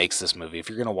Thornton makes this movie. If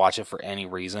you're gonna watch it for any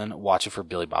reason, watch it for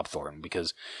Billy Bob Thornton,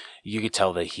 because you could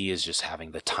tell that he is just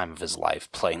having the time of his life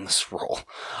playing this role.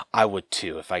 I would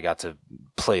too if I got to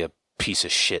play a piece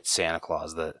of shit Santa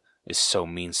Claus that is so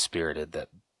mean spirited that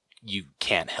you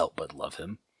can't help but love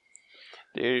him.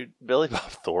 Dude, Billy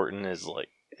Bob Thornton is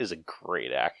a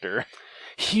great actor.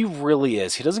 He really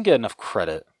is. He doesn't get enough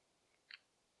credit.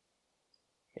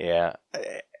 Yeah.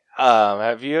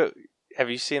 Have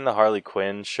you seen the Harley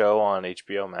Quinn show on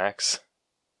HBO Max?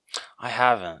 I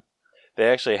haven't. They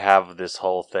actually have this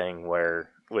whole thing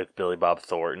with Billy Bob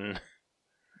Thornton.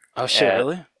 Oh shit,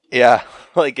 really? Yeah,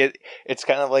 like it's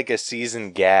kind of like a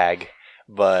season gag,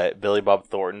 but Billy Bob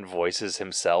Thornton voices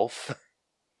himself.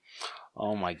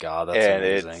 Oh my god, that's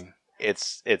amazing.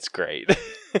 It's great.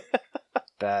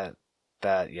 that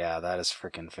is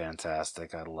freaking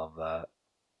fantastic. I love that.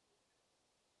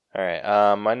 All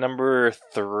right, my number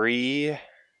 3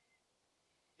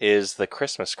 is The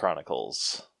Christmas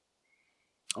Chronicles.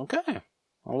 Okay, I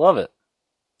love it.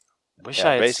 Wish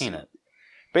I had seen it.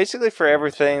 Basically, for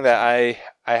everything that I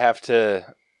had to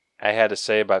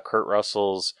say about Kurt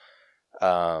Russell's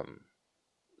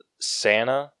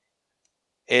Santa,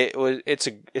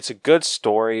 it's a good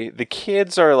story. The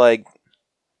kids are like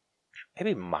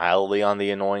maybe mildly on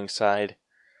the annoying side,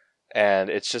 and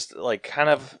it's just like kind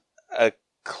of a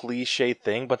cliche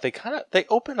thing, but they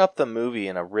open up the movie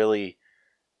in a really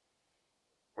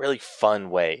really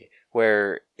fun way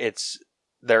where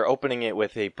they're opening it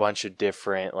with a bunch of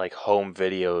different like home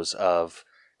videos of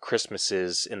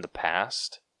Christmases in the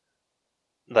past,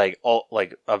 like all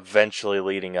like eventually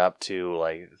leading up to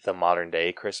like the modern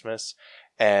day Christmas,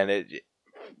 and it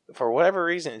for whatever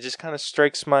reason it just kind of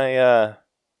strikes my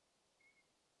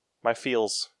my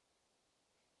feels.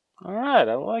 All right,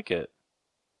 I like it.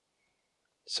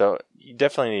 So you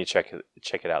definitely need to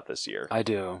check it out this year. I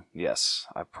do. Yes,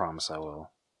 I promise I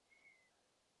will.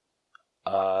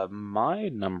 My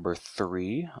number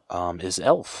 3 is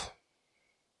Elf.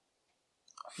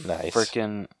 Nice.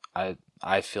 Freaking, I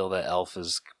feel that Elf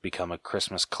has become a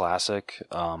Christmas classic.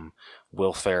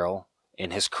 Will Ferrell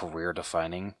in his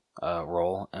career-defining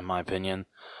role, in my opinion.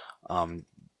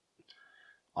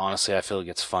 Honestly, I feel it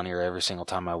gets funnier every single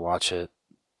time I watch it.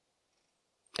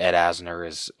 Ed Asner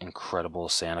is incredible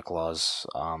as Santa Claus.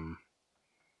 I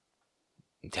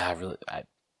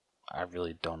I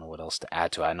really don't know what else to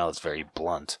add to it. I know it's very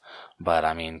blunt, but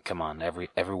I mean, come on,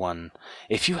 everyone.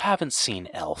 If you haven't seen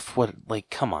Elf,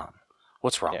 come on,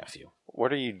 what's wrong with you?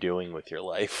 What are you doing with your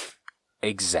life?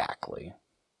 Exactly.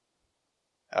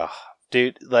 Oh,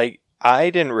 dude, like I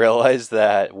didn't realize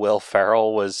that Will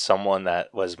Ferrell was someone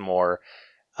that was more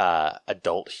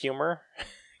adult humor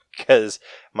because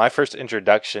my first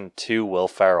introduction to Will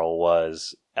Ferrell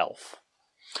was Elf.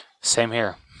 Same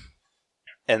here.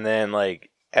 And then like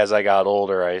as I got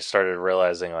older, I started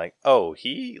realizing like, oh,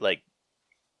 he like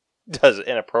does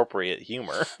inappropriate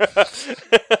humor.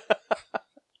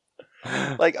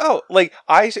 Like, oh, like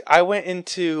I went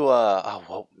into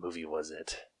what movie was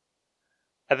it?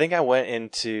 I think I went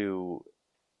into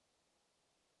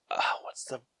what's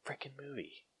the freaking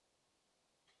movie?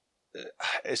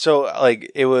 So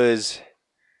like it was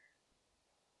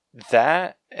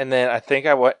that, and then I think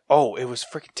I went. Oh, it was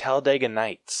freaking Talladega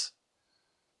Nights.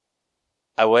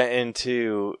 I went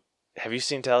into. Have you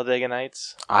seen Talladega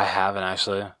Nights? I haven't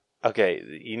actually. Okay,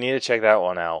 you need to check that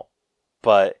one out.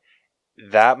 But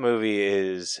that movie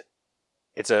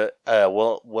it's a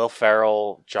Will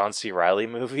Ferrell, John C. Reilly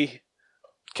movie.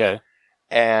 Okay.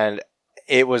 And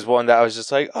it was one that I was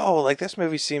just like, oh, like this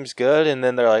movie seems good. And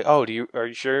then they're like, oh, are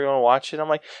you sure you're gonna watch it? I'm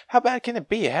like, how bad can it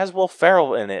be? It has Will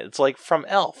Ferrell in it. It's like from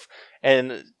Elf.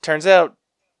 And it turns out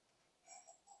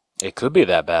it could be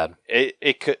that bad.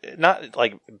 It could not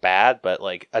like bad, but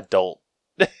like adult.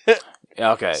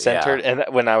 Okay. Centered. Yeah. And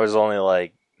when I was only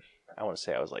like, I want to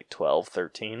say I was like 12,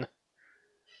 13. And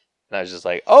I was just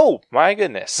like, oh my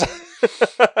goodness.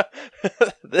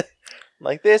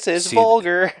 Like this is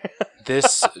vulgar.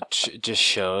 This just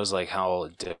shows like how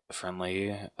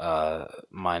differently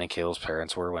mine and Caleb's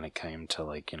parents were when it came to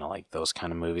like those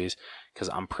kind of movies. Because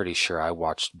I'm pretty sure I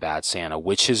watched Bad Santa,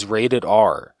 which is rated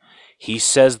R. He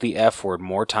says the F word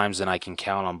more times than I can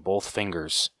count on both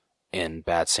fingers in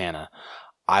Bad Santa.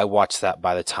 I watched that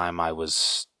by the time I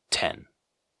was 10.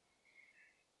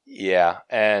 Yeah,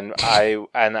 and I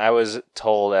was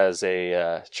told as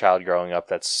a child growing up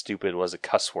that stupid was a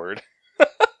cuss word.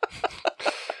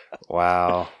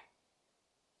 Wow.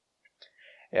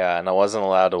 Yeah, and I wasn't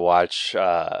allowed to watch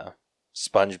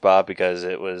SpongeBob because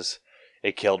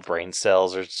it killed brain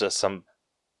cells or just some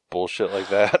bullshit like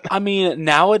that. I mean,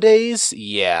 nowadays,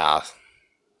 yeah.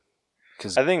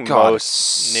 Because I think God,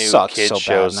 most new sucks kids so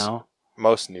shows, bad now.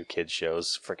 most new kids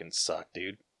shows freaking suck,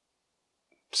 dude.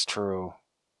 It's true.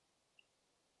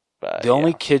 But the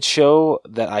only kids show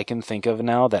that I can think of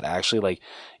now that actually like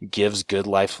gives good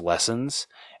life lessons,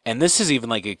 and this is even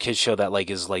like a kids show that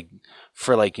like is like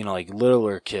for like like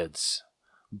littler kids,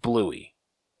 Bluey.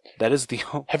 That is the.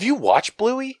 Have you watched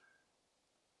Bluey?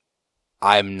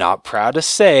 I'm not proud to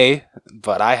say,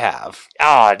 but I have.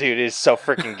 Ah, dude, it's so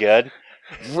freaking good.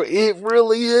 It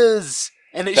really is,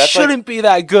 and it That's shouldn't be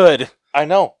that good. I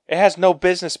know it has no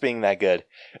business being that good,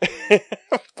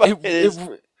 but it is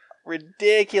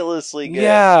ridiculously good.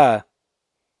 Yeah.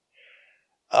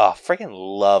 Oh, freaking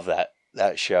love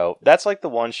that show. That's like the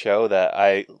one show that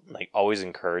I like always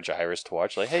encourage Iris to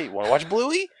watch. Like, hey, you want to watch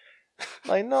Bluey?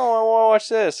 Like, no, I want to watch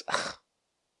this.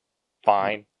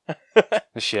 Fine.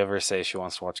 Does she ever say she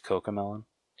wants to watch Cocomelon?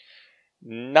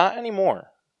 Not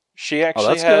anymore. She actually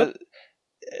that's has. good.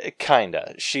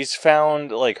 Kinda. She's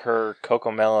found like her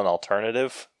Cocomelon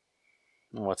alternative.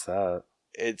 What's that?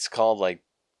 It's called like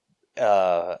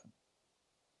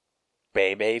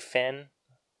Bebe Fin.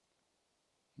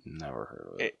 Never heard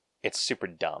of it. It's super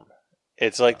dumb.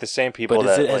 It's like the same people but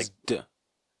is that it like.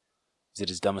 Is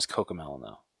it as dumb as Cocomelon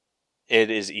though? It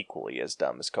is equally as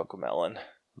dumb as Cocomelon.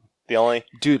 The only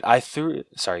dude, I threw it.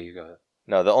 Sorry, you go ahead.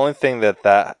 No, the only thing that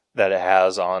it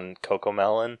has on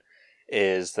Cocomelon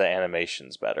is the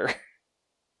animation's better.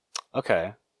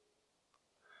 Okay.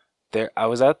 I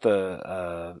was at the.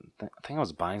 I think I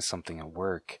was buying something at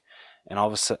work, and all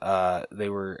of a sudden, they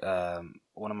were.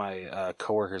 One of my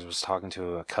coworkers was talking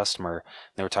to a customer.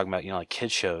 They were talking about like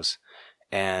kid shows,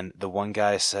 and the one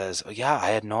guy says, oh, "Yeah, I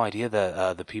had no idea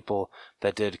that the people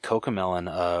that did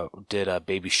Cocomelon did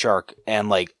Baby Shark," and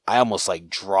like I almost like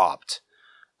dropped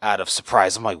out of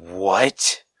surprise. I'm like,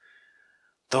 "What?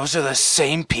 Those are the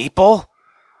same people?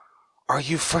 Are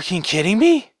you freaking kidding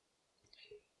me?"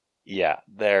 Yeah,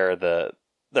 they're the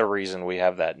reason we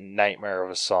have that nightmare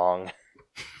of a song.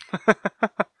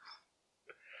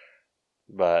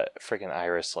 But freaking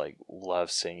Iris like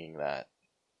loves singing that.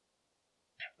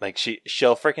 Like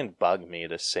she'll freaking bug me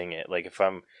to sing it. Like if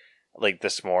I'm like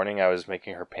this morning I was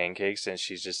making her pancakes and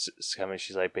she's just coming,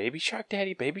 she's like, "Baby Shark,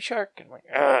 Daddy, Baby Shark." And I'm like,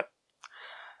 ugh.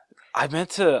 I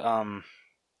meant to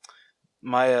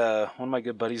My one of my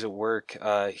good buddies at work,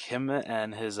 him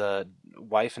and his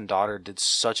wife and daughter did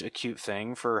such a cute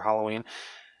thing for Halloween.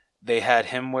 They had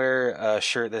him wear a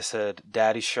shirt that said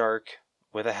 "Daddy Shark"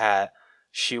 with a hat.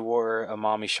 She wore a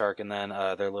mommy shark, and then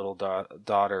their little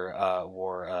daughter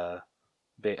wore a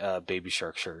baby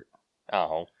shark shirt.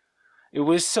 Oh, It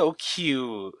was so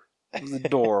cute. It was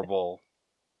adorable.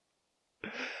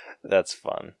 that's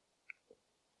fun.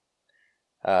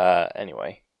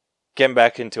 Anyway, getting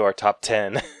back into our top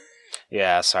 10.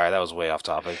 Yeah, sorry, that was way off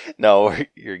topic. No,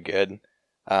 you're good.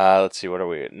 Let's see, what are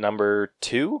we at? Number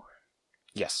 2?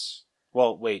 Yes.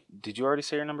 Well, wait, did you already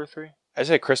say your number 3? I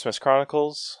said Christmas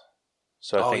Chronicles.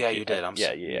 So I think yeah, you did.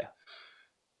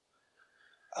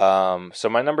 Yeah. So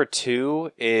my number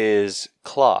 2 is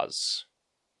Claws.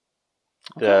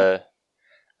 Okay. The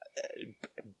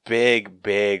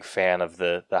big fan of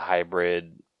the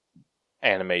hybrid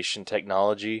animation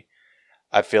technology.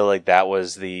 I feel like that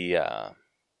was the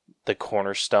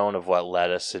cornerstone of what led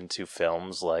us into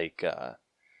films like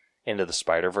Into the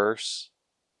Spider-Verse.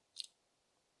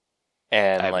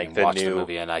 And I like haven't the watched new the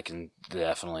movie, and I can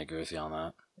definitely agree with you on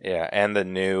that. Yeah, and the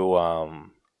new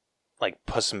like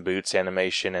Puss in Boots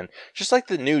animation, and just like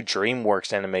the new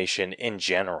DreamWorks animation in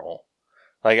general.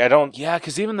 Like I don't Yeah,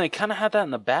 because even they kind of had that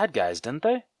in the Bad Guys, didn't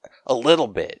they? a little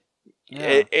bit.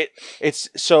 Yeah. It's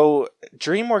so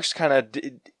DreamWorks kind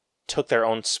of took their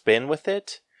own spin with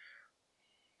it.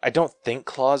 I don't think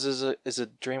Claus is a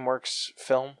DreamWorks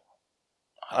film.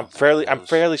 I'm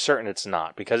fairly certain it's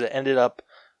not, because it ended up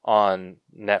on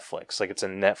Netflix. Like it's a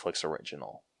Netflix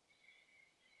original.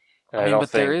 I mean,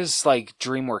 but there is like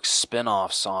DreamWorks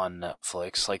spin-offs on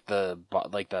Netflix, like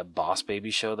that Boss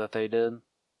Baby show that they did.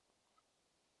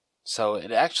 So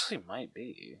it actually might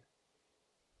be.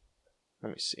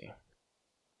 Let me see.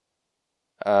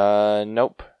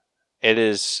 Nope. It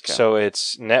is. Okay. So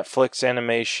it's Netflix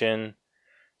Animation,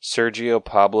 Sergio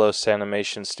Pablos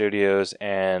Animation Studios,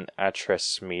 and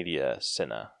Atresmedia Media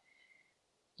Cine.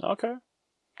 Okay.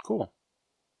 Cool.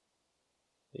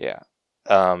 Yeah.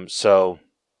 So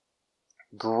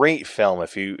great film.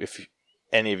 If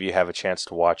any of you have a chance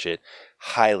to watch it,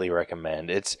 highly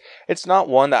recommend. It's not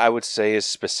one that I would say is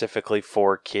specifically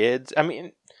for kids. I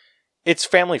mean, it's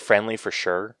family friendly for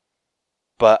sure,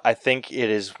 but I think it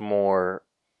is more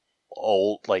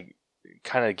old, like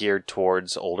kind of geared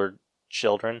towards older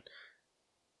children.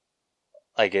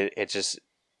 Like it's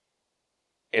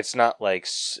not like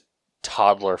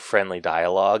toddler friendly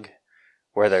dialogue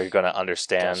where they're going to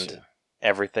understand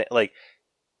everything. Like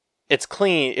it's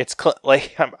clean. It's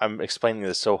like I'm explaining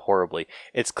this so horribly.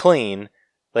 It's clean.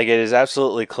 Like it is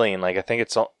absolutely clean. Like I think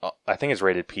it's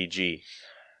rated PG.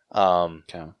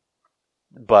 Okay.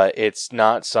 But it's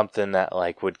not something that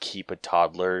like would keep a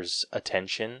toddler's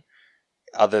attention,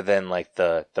 other than like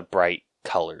the bright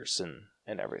colors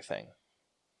and everything.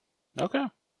 Okay.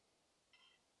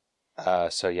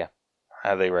 So yeah,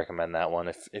 highly recommend that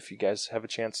one if you guys have a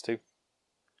chance to.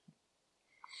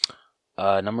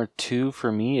 Number 2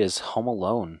 for me is Home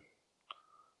Alone.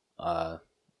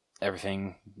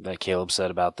 Everything that Caleb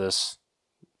said about this,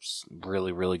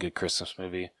 really, really good Christmas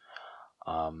movie.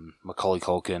 Macaulay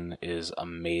Culkin is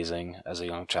amazing as a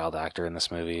young child actor in this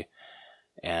movie,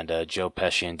 and Joe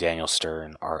Pesci and Daniel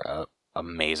Stern are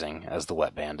amazing as the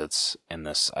Wet Bandits in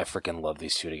this. I freaking love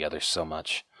these two together so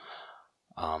much.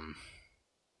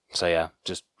 So yeah,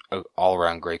 just an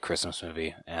all-around great Christmas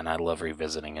movie, and I love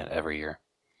revisiting it every year.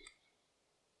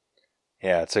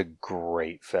 Yeah, it's a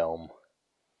great film.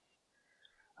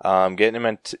 Getting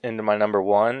him into my number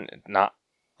 1,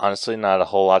 honestly, not a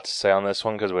whole lot to say on this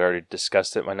one because we already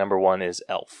discussed it. My number 1 is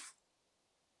Elf.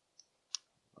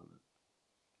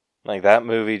 Like, that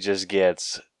movie just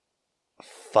gets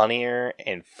funnier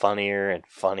and funnier and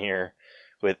funnier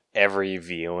with every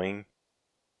viewing.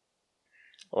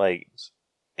 Like,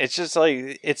 it's just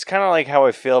like, it's kind of like how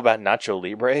I feel about Nacho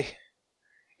Libre.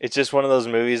 It's just one of those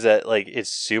movies that, like, it's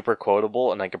super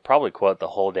quotable, and I could probably quote the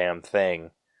whole damn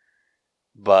thing.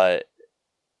 But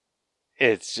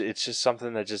it's just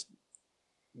something that just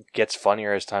gets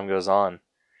funnier as time goes on.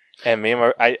 And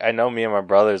I know me and my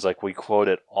brothers, like, we quote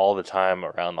it all the time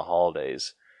around the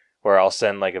holidays, where I'll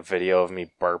send like a video of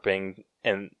me burping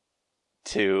and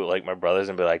to like my brothers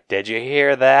and be like, "Did you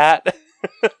hear that?"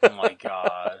 Oh my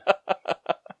god.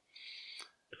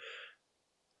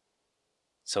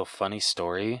 So, funny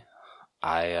story,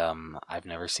 I've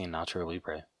never seen Nacho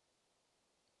Libre.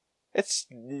 It's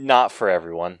not for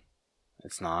everyone.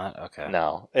 It's not? Okay.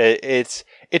 No. It's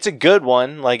a good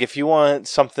one. Like, if you want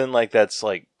something like that's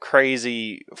like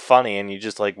crazy funny and you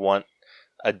just like want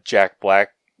a Jack Black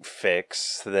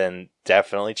fix, then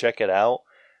definitely check it out.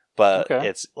 but Okay.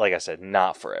 it's like I said,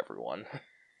 not for everyone.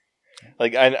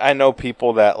 Like I know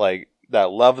people that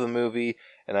that love the movie,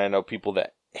 and I know people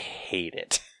that hate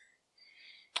it.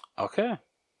 Okay.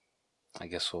 I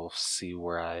guess we'll see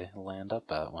where I land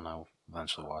up at when I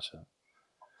eventually watch it.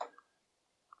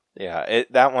 Yeah,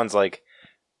 that one's like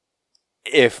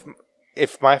if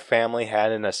my family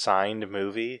had an assigned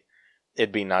movie,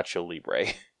 it'd be Nacho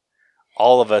Libre.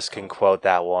 All of us can quote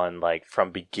that one like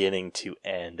from beginning to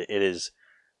end. It is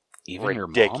Even your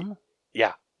ridiculous. mom?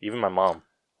 Yeah, even my mom.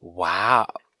 Wow.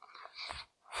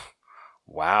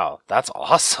 Wow, that's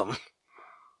awesome.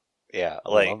 Yeah, I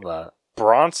like love that.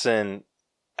 Bronson,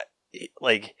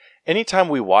 like anytime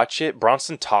we watch it,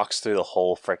 Bronson talks through the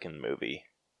whole freaking movie.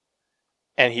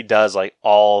 And he does like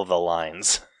all the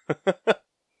lines.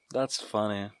 That's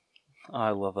funny.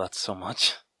 I love that so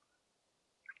much.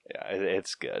 Yeah,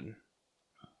 it's good.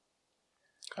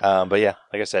 But yeah,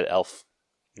 like I said, Elf,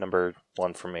 number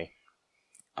 1 for me.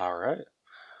 All right.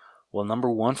 Well, number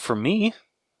 1 for me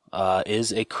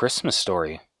is A Christmas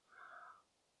Story.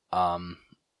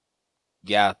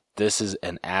 Yeah, this is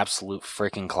an absolute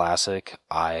freaking classic.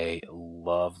 I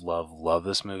love, love, love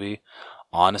this movie.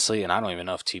 Honestly, and I don't even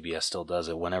know if TBS still does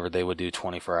it. Whenever they would do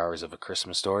 24 hours of A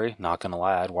Christmas Story, not gonna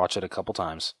lie, I'd watch it a couple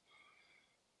times.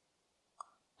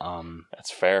 That's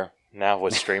fair. Now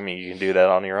with streaming, you can do that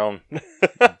on your own.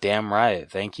 Damn right.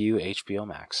 Thank you, HBO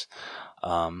Max.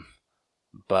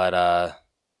 But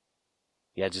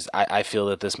yeah, just I feel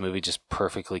that this movie just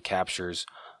perfectly captures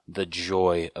the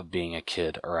joy of being a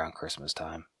kid around Christmas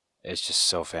time. It's just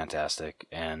so fantastic,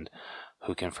 and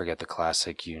who can forget the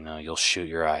classic? You'll shoot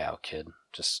your eye out, kid.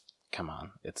 Just come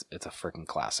on, it's a freaking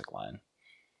classic line.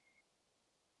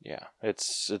 Yeah,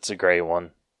 it's a great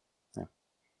one. Yeah.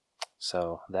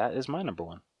 So that is my number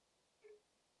 1.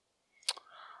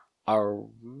 Were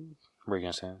you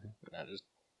gonna say anything?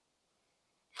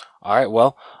 All right.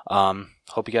 Well,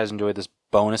 hope you guys enjoyed this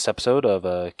bonus episode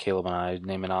of Caleb and I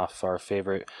naming off our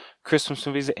favorite Christmas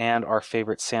movies and our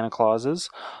favorite Santa Clauses.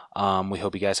 We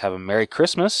hope you guys have a Merry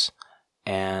Christmas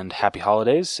and Happy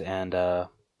Holidays, and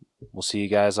we'll see you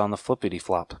guys on the flippity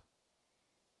flop.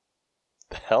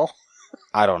 The hell?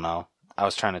 I don't know. I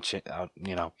was trying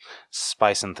to,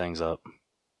 spicing things up.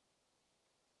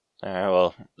 All right.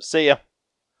 Well, see ya.